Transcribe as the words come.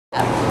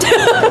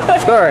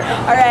Sorry.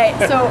 All right,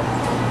 so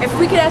if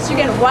we could ask you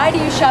again, why do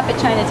you shop at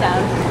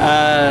Chinatown?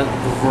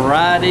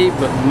 Variety,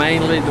 but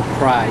mainly the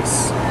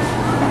price.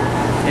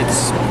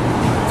 It's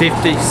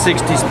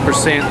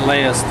 50–60%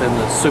 less than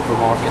the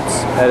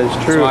supermarkets. That is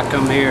true. So I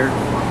come here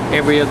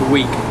every other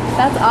week.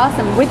 That's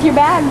awesome. With your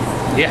bags.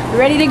 Yeah.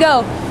 Ready to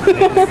go.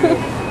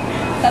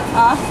 That's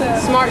awesome.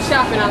 Smart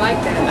shopping, I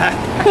like that.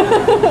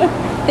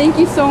 Thank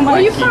you so much.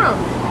 Where you from?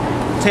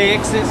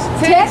 Texas.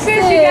 Texas,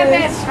 you got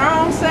that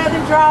strong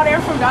southern draw there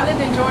from. I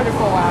lived in Georgia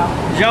for a while.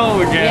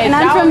 Georgia. And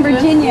I'm from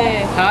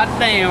Virginia. Hot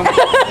damn.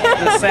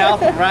 The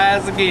South will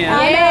rise again.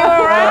 Yeah,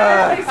 we're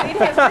right. It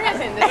has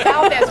risen. The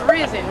South has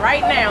risen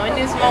right now in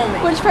this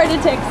moment. Which part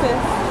of Texas?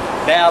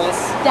 Dallas.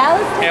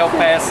 Dallas, Texas? El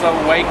Paso,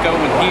 Waco,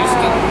 and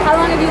Houston. How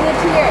long have you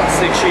lived here?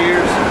 6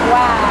 years.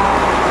 Wow.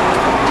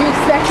 Do you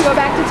expect to go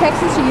back to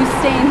Texas or are you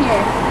staying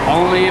here?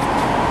 Only if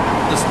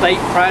the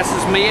state prices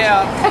me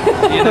out,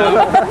 you know.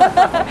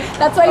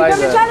 That's why you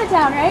come to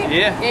Chinatown, right?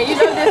 Yeah. Yeah, you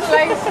know this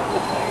place?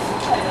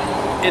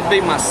 It'd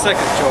be my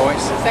second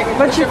choice. Second,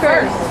 What's your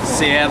first?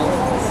 Seattle.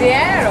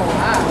 Seattle.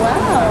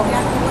 Wow.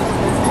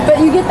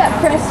 But you get that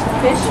fresh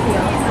fish feel,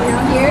 you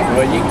know, here.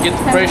 Well, you can get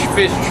the fresh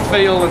fish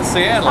feel in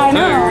Seattle, I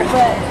know, too.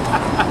 but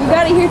you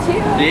got it here, too.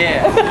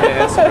 Yeah,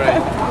 that's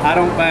great. I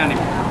don't buy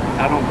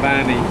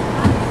any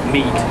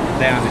meat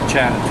down in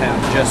Chinatown,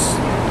 just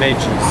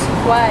veggies.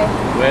 Why?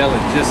 Well,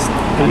 it just,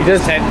 You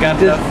just hadn't got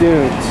don't.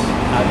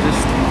 I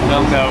just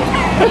don't know.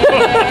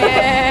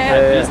 Yeah.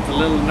 I'm just a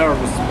little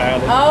nervous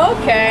about it.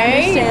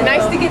 Okay.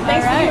 Nice to get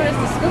things from you as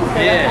the scoop.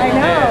 Yeah, I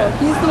know. yeah.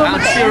 He's the one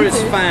I'm with the sure it's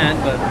answers. fine,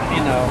 but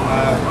you know,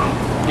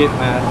 get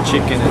my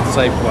chicken at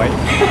Safeway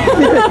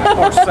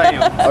or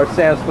Sam's. Or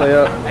Sam's Play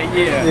Up.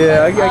 Yeah.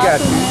 Yeah, I got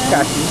you.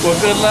 Got you. Well,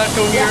 good luck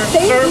on your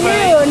Thank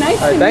survey. you.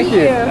 Nice All right, to thank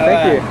meet you.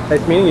 Thank you.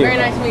 Nice meeting you. Very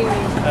nice meeting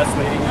you. That's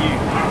meeting you.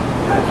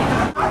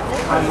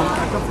 I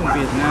come from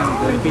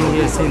Vietnam. I've been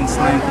here since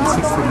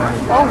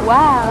 1969. Oh,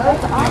 wow.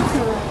 That's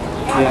awesome.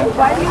 Yeah.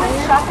 Why do you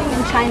like shopping in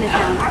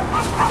Chinatown?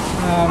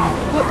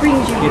 What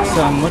brings you It's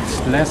here? much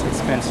less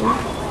expensive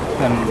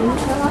than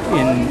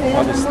in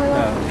other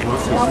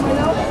grocery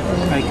stores.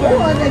 Like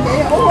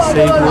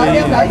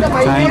Safeway,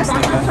 Times,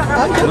 like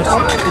that.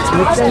 It's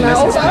much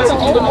less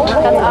expensive.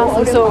 That's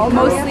awesome. So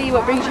mostly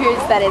what brings you here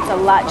is that it's a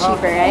lot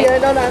cheaper, right?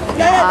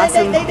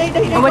 Awesome.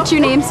 And what's your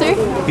name, sir?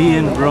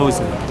 Bien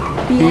Rosa.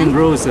 Bien?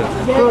 Rosa.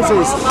 Rosa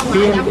is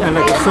Bien,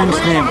 like a French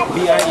name.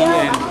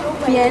 B-I-E-N.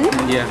 Bien?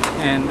 Yeah,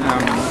 and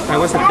I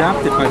was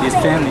adopted by this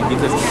family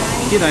because,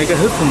 you know, I got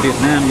hurt from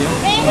Vietnam, yeah.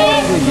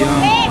 Really young,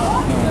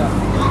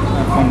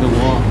 from the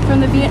war. From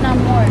the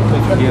Vietnam War.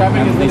 Yeah,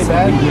 and they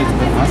sent me here to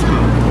the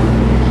hospital.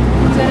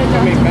 Is that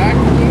adopted? Yeah,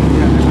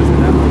 I was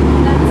adopted.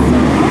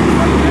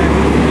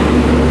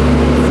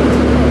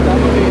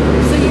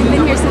 So you've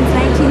been here since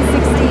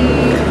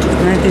 1960,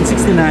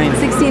 1969.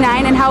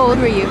 69, and how old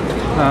were you?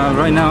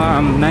 Right now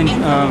I'm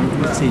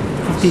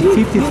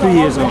 53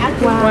 years old.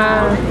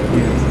 Wow.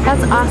 Yes.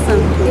 That's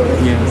awesome.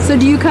 Yes. So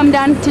do you come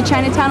down to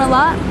Chinatown a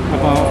lot?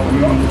 About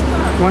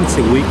once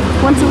a week.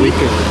 Once a week?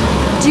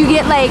 Weekend. Do you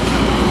get like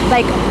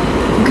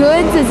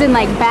goods as in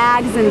like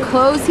bags and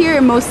clothes here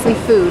or mostly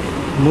food?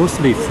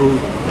 Mostly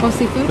food.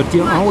 Mostly food? But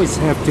you always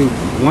have to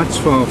watch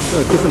for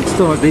different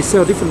stores. They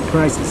sell different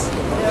prices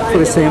for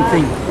the same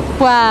thing.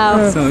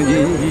 Wow. So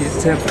you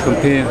just have to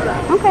compare.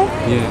 Okay.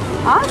 Yeah.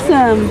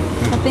 Awesome.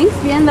 Well, thanks,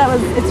 Bien.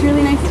 It's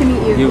really nice to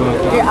meet you. You're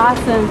welcome. You're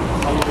awesome.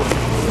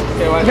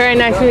 Very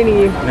nice meeting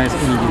you. Nice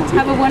meeting you too.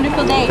 Have a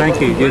wonderful day. Thank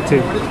you. You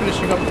too.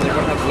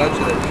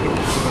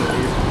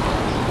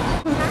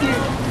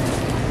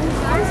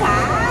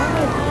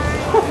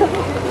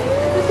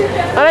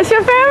 Oh, that's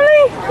your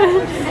family?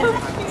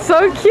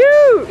 So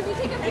cute.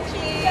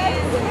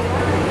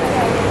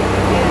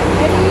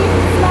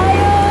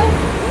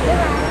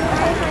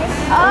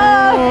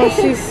 Oh,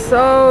 she's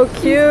so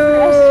cute.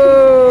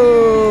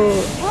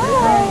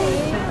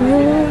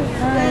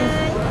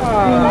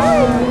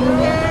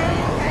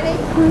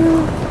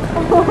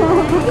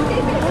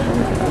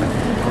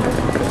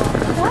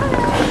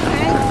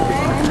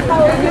 How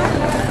old are you?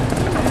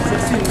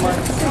 16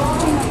 months.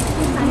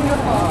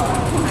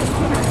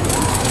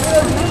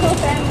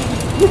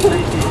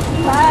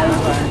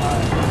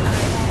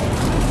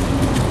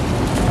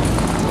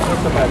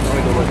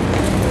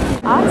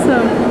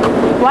 Awesome.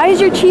 Why is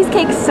your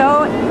cheesecake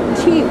so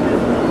cheap?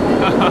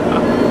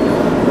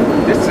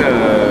 It's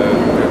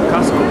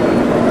Costco.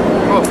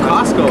 Oh,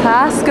 Costco.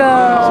 Costco.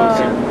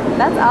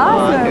 That's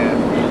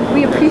awesome.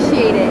 We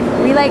appreciate it.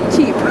 We like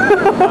cheap.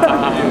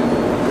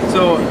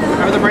 So,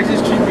 are the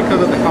prices cheap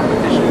because of the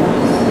competition?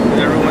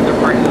 Everyone, the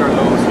prices are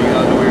low, so you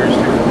gotta lower yours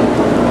too.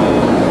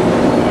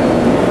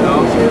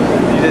 No,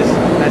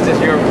 that's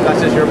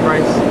just your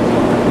price.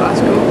 That's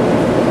cool.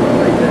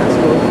 That's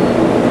cool.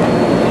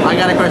 I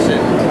got a question.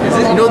 Is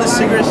it, you know, the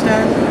cigarette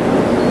stand?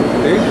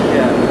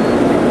 Yeah.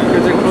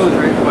 Because they're closed,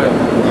 right? But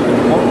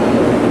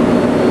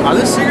are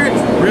the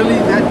cigarettes really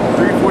that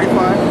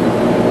 $3.45?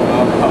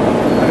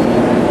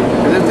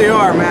 Because if they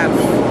are, man.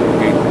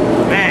 Okay.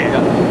 Man.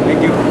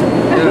 Thank you.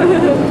 Yeah.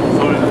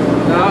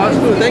 No, that's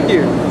cool. Thank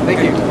you.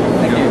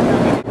 Thank you.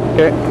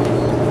 Okay.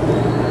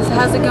 So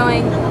how's it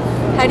going?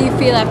 How do you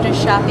feel after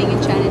shopping in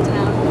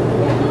Chinatown?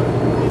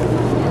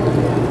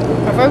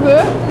 I feel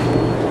good.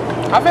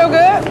 I feel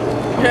good.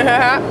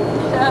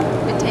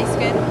 It tastes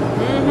good?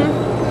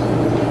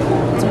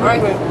 It's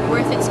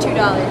worth its $2.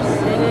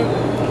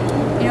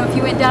 You know, if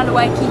you went down to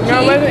Waikiki...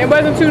 No, it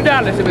wasn't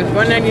 $2. It was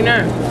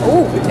 $1.99.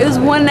 Oh, it was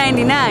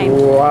 $1.99.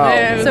 Wow.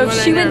 Yeah, it was So if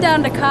she went $1.99.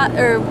 down to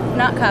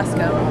not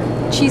Costco,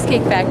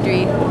 Cheesecake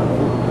Factory,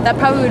 that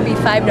probably would be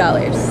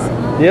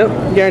 $5.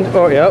 Yep. Guaranteed.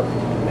 Oh, yep.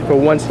 For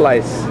one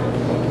slice.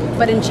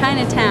 But in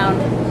Chinatown,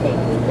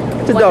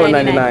 It's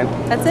 $1.99.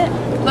 That's it.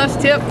 Plus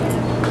tip.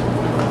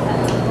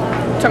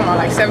 Talking about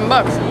like $7.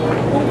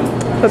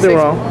 Nothing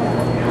wrong.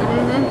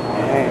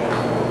 Dang.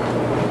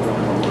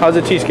 How's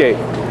the cheesecake?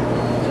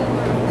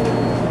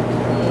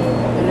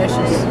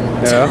 Delicious.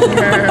 Yeah.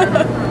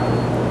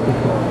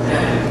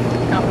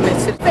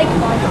 Compliments it.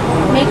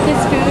 Make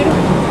this food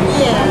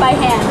by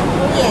hand.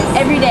 Yes.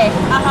 Every day.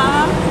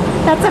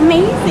 That's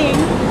amazing.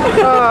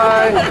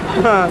 Hi.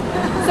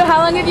 So how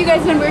long have you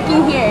guys been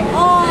working here?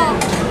 Oh,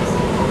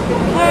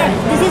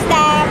 this is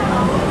the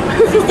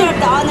sister of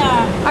the owner.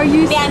 Are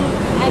you? Me,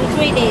 I'm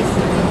 3 days.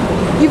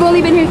 You've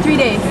only been here 3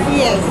 days.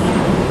 Yes.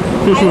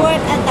 I work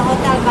at the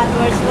hotel, but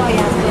we're slow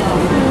as well.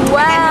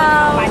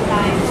 Wow. Part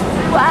time.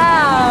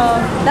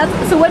 Wow.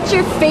 So what's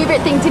your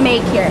favorite thing to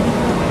make here?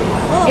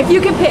 Oh, If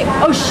you could pick.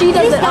 Oh, she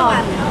does this it the all.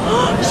 one.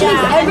 She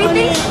makes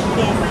everything?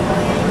 Yes.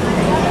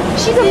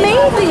 She's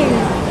amazing.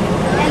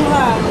 And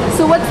her.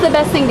 So what's the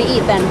best thing to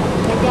eat then?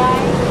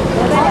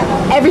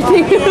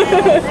 Everything.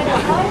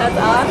 That's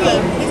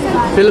awesome.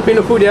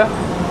 Filipino food, yeah?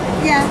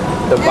 Yeah.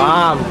 The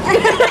bomb.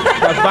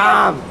 The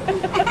bomb.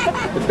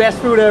 The best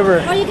food ever.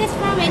 Where are you guys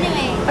from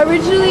anyway?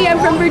 Originally, I'm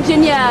from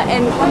Virginia,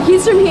 and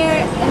he's from here,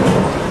 and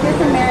you're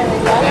from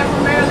Maryland, right? I'm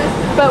from Maryland.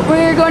 But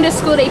we're going to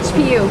school at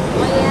HPU. Oh,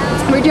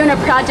 yeah. We're doing a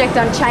project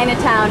on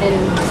Chinatown and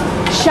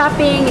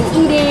shopping and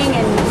eating,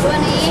 and You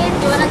wanna eat?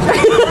 You wanna try?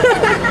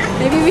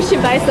 maybe we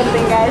should buy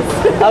something, guys.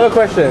 I have a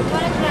question. You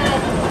wanna try?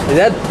 Is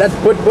that's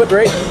put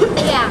right?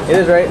 Yeah. It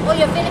is, right? Oh,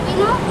 you're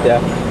Filipino? Yeah.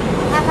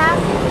 Half?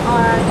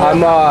 Or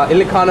I'm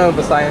Ilocano and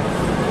Visayan.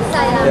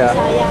 Bisaya? Yeah.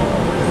 Bisaya.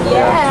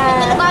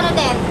 Yeah. Ilocano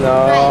then? No,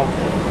 Right.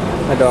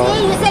 I don't.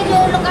 See, you said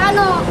you're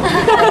Ilocano.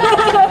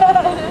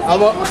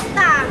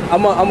 Kumusta?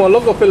 I'm a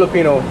local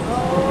Filipino.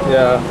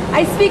 Yeah.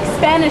 I speak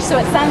Spanish, so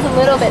it sounds a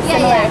little bit Yeah,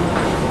 similar.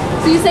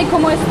 So you say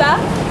 ¿Cómo está?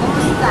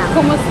 Kumusta?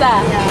 ¿Cómo está?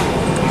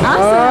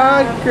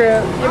 Awesome.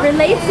 crap. It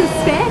relates to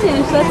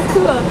Spanish. That's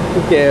cool.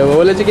 Okay, well,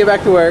 we'll let you get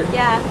back to work.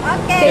 Yeah.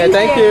 Okay. Yeah,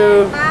 thank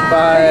you. We're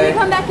gonna Bye.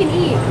 come back and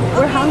eat.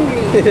 We're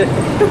hungry.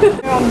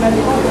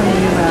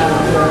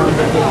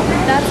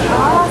 That's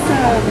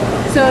awesome.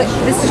 So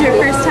this is your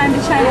first time to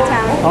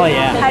Chinatown? Oh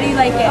yeah, How do you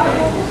like it?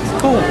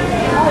 it's cool.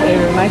 It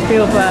reminds me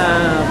of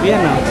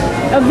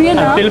Vietnam,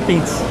 Vietnam?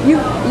 Philippines.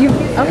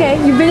 Okay,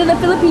 you've been to the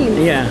Philippines.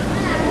 Yeah,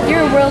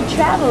 You're a world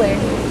traveler.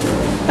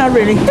 not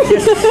really.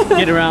 Just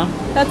get around.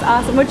 That's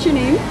awesome. What's your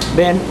name?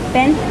 Ben,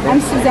 Ben. I'm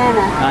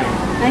Susanna. hi.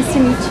 Nice to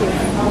meet you.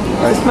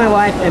 This is my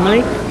wife,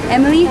 Emily.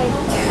 Emily.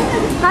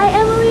 Hi,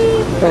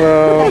 Emily.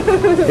 Hello.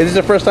 Is this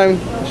the first time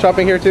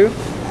shopping here too?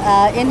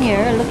 In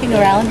here, looking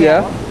around.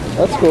 Yeah.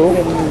 That's cool.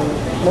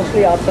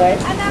 Mostly outside.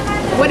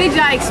 What did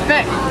y'all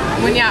expect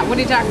when y'all? What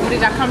did y'all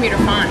come here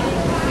to find?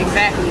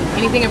 Exactly.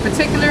 Anything in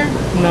particular?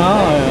 No,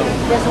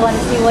 Just want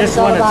to see what just it's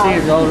all want to about. see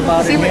it's all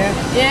about See it what? here.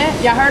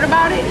 Yeah, y'all heard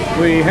about it?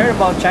 We heard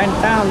about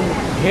Chinatown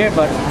here,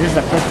 but this is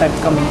the first time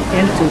coming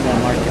into the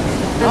market.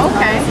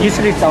 Okay.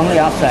 Usually it's only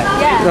outside.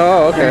 Yeah.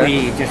 Oh, And okay.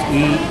 we just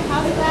eat.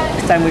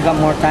 This time we got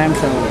more time,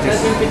 so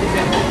just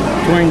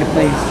touring the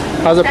place.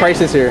 How's the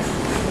prices here?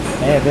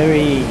 Yeah,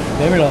 very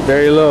low.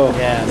 Very low.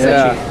 Yeah, so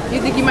Yeah. cheap. You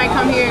think you might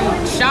come here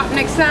and shop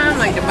next time,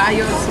 like to buy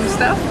you some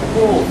stuff,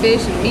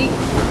 fish and meat?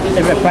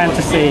 If I plan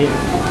to stay,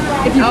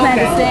 If you plan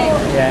to Okay. stay.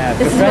 yeah,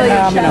 This is because right really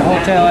now I'm in a your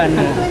hotel and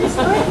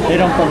they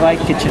don't provide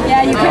kitchen.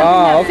 Yeah, you can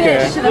Oh, bring that okay.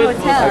 fish to the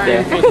hotel.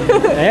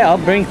 Okay. Yeah, I'll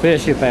bring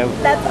fish if I.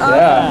 That's awesome,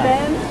 Yeah.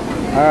 Ben.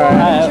 All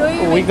right. Enjoy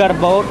your We got a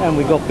boat and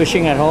we go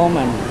fishing at home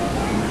and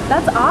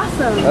That's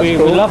awesome. That's we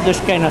cool. love this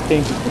kind of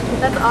thing.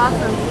 That's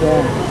awesome.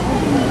 Yeah.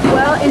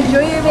 Well,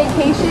 enjoy your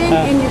vacation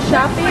and your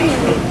shopping,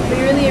 and we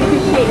really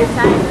appreciate your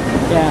time.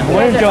 Yeah, You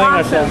we're guys are enjoying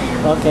awesome.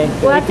 ourselves. Okay.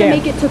 We'll have to Take care.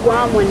 make it to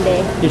Guam one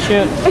day. You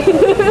should.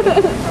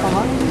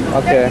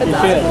 Okay. You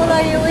should. What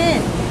are you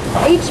in?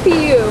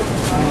 HPU.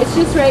 It's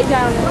just right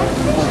down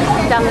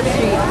the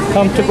street.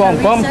 Come to Guam.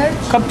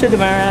 Come to the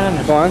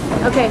Mariana. Go on.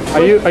 Okay.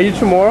 Are you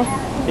tomorrow?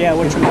 Yeah,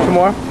 what you want?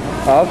 Tomorrow?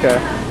 Oh, okay.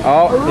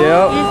 Oh,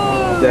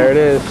 yep. There it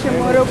is.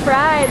 Chamorro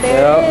Pride.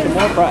 There Yep. it is.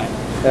 More pride.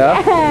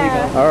 Yeah.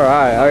 Yeah. All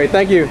right. All right.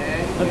 Thank you.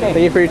 Okay. Thank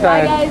you for your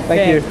Bye, time. guys.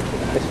 Thank Okay. you. Nice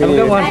Have a meeting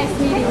good you. one. Nice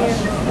meeting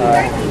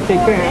you.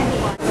 Take care.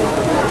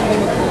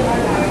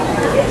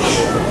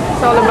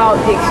 It's all about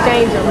the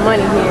exchange of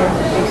money here,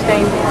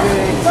 exchange of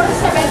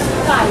goods.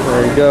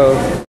 There you go.